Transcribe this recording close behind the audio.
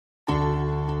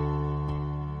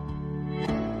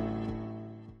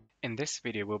In this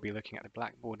video, we'll be looking at the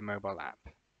Blackboard mobile app.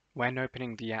 When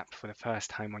opening the app for the first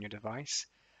time on your device,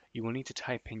 you will need to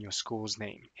type in your school's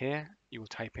name. Here, you will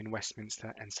type in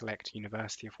Westminster and select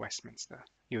University of Westminster.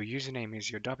 Your username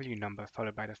is your W number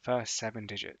followed by the first 7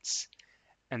 digits,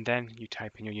 and then you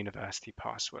type in your university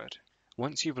password.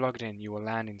 Once you've logged in, you will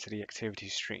land into the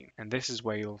activities stream, and this is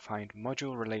where you'll find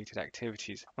module-related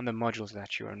activities on the modules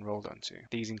that you are enrolled onto.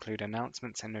 These include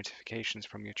announcements and notifications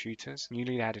from your tutors,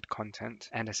 newly added content,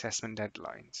 and assessment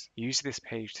deadlines. Use this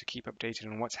page to keep updated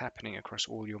on what's happening across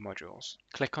all your modules.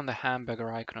 Click on the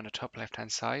hamburger icon on the top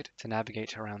left-hand side to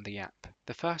navigate around the app.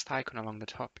 The first icon along the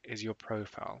top is your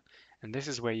profile, and this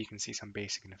is where you can see some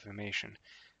basic information,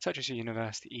 such as your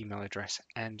university email address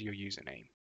and your username.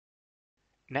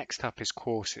 Next up is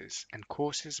courses, and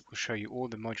courses will show you all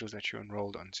the modules that you're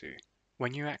enrolled onto.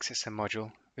 When you access a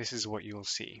module, this is what you will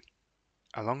see.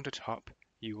 Along the top,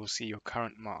 you will see your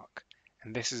current mark,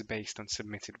 and this is based on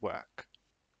submitted work.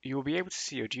 You will be able to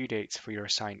see your due dates for your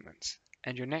assignments,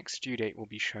 and your next due date will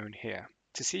be shown here.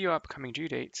 To see your upcoming due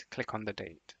date, click on the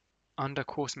date. Under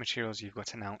course materials, you've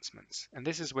got announcements, and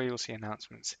this is where you'll see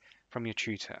announcements from your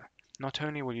tutor. Not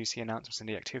only will you see announcements in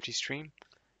the activity stream,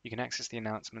 you can access the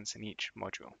announcements in each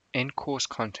module. In course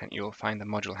content, you will find the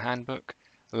module handbook,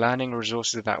 learning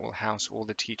resources that will house all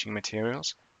the teaching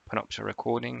materials, panopta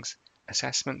recordings,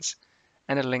 assessments,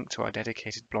 and a link to our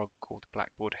dedicated blog called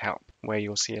Blackboard Help, where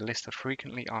you'll see a list of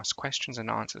frequently asked questions and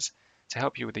answers to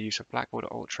help you with the use of Blackboard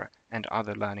Ultra and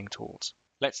other learning tools.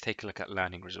 Let's take a look at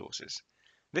learning resources.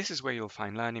 This is where you'll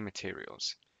find learning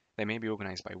materials. They may be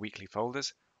organized by weekly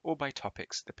folders or by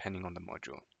topics depending on the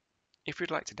module. If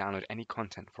you'd like to download any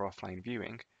content for offline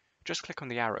viewing, just click on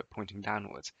the arrow pointing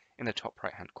downwards in the top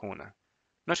right-hand corner.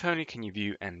 Not only can you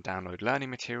view and download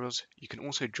learning materials, you can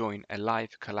also join a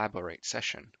live Collaborate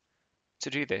session.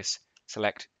 To do this,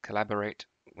 select Collaborate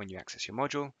when you access your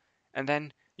module, and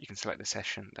then you can select the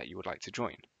session that you would like to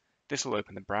join. This will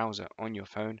open the browser on your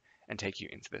phone and take you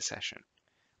into the session.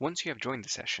 Once you have joined the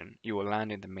session, you will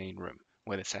land in the main room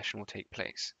where the session will take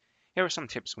place. Here are some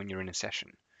tips when you're in a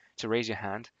session. To raise your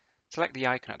hand, select the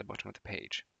icon at the bottom of the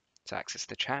page. To access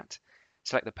the chat,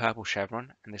 select the purple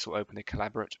chevron, and this will open the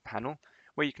Collaborate panel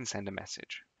where you can send a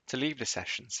message. To leave the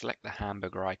session, select the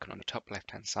hamburger icon on the top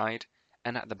left-hand side,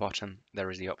 and at the bottom there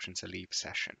is the option to leave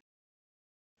session.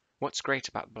 What's great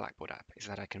about the Blackboard app is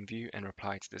that I can view and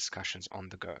reply to discussions on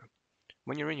the go.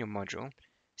 When you're in your module,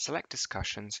 select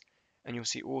discussions, and you'll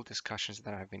see all discussions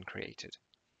that have been created.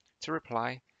 To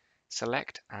reply,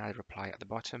 select Add Reply at the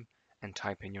bottom and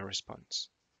type in your response.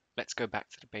 Let's go back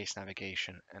to the base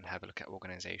navigation and have a look at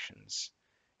organizations.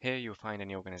 Here you'll find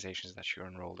any organizations that you're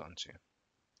enrolled onto.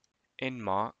 In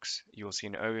marks, you will see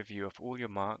an overview of all your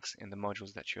marks in the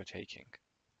modules that you're taking.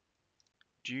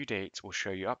 Due dates will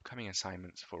show you upcoming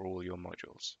assignments for all your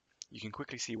modules. You can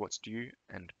quickly see what's due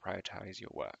and prioritize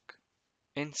your work.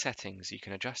 In settings, you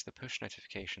can adjust the push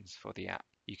notifications for the app.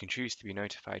 You can choose to be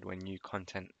notified when new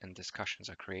content and discussions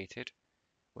are created,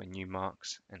 when new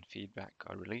marks and feedback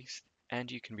are released, and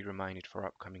you can be reminded for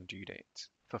upcoming due dates.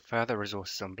 For further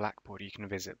resources on Blackboard, you can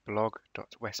visit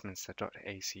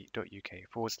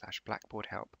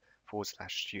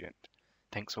blog.westminster.ac.uk/blackboardhelp/student.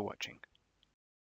 Thanks for watching.